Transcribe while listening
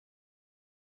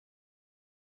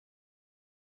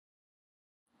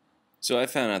So I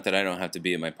found out that I don't have to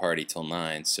be at my party till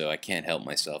 9, so I can't help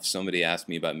myself. Somebody asked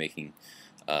me about making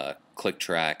click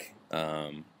track,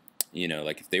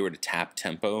 like if they were to tap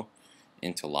tempo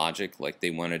into Logic, like they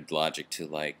wanted Logic to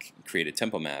like create a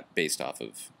tempo map based off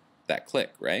of that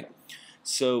click, right?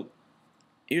 So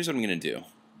here's what I'm going to do.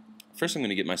 First I'm going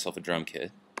to get myself a drum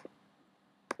kit.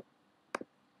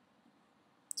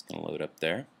 It's going to load up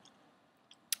there.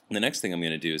 And the next thing I'm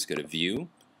going to do is go to View,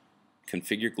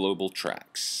 Configure Global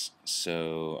Tracks.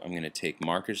 So I'm going to take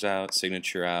markers out,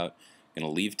 signature out, I'm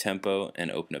going to leave tempo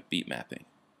and open up beat mapping.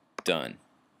 Done.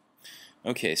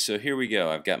 Okay, so here we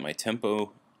go. I've got my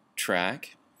tempo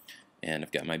track and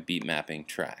I've got my beat mapping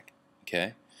track.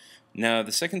 Okay. Now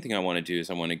the second thing I want to do is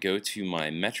I want to go to my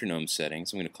metronome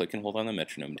settings. I'm going to click and hold on the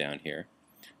metronome down here.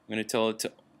 I'm going to tell it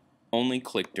to only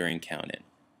click during count in.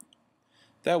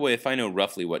 That way, if I know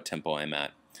roughly what tempo I'm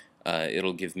at,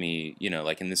 it'll give me,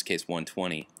 like in this case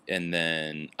 120, and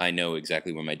then I know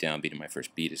exactly where my downbeat and my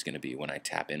first beat is going to be when I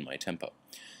tap in my tempo.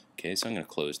 Okay, so I'm going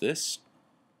to close this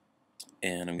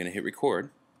and I'm going to hit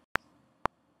record.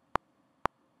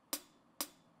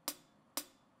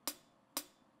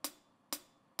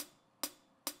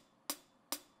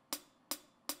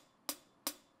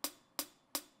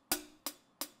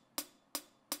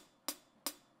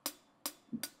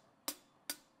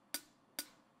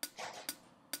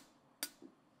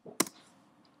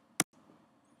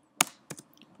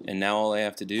 And now all I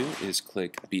have to do is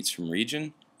click Beats from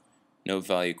Region, Note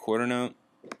Value Quarter Note,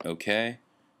 OK.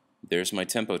 There's my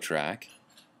tempo track.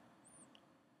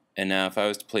 And now if I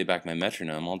was to play back my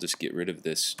metronome, I'll just get rid of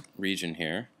this region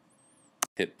here,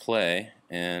 hit play,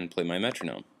 and play my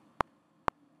metronome.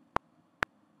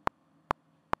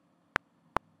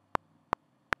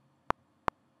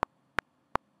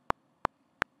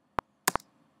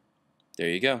 There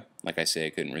you go. Like I say, I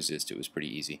couldn't resist. It was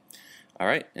pretty easy.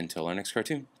 Alright, until our next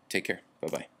cartoon, take care.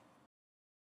 Bye-bye.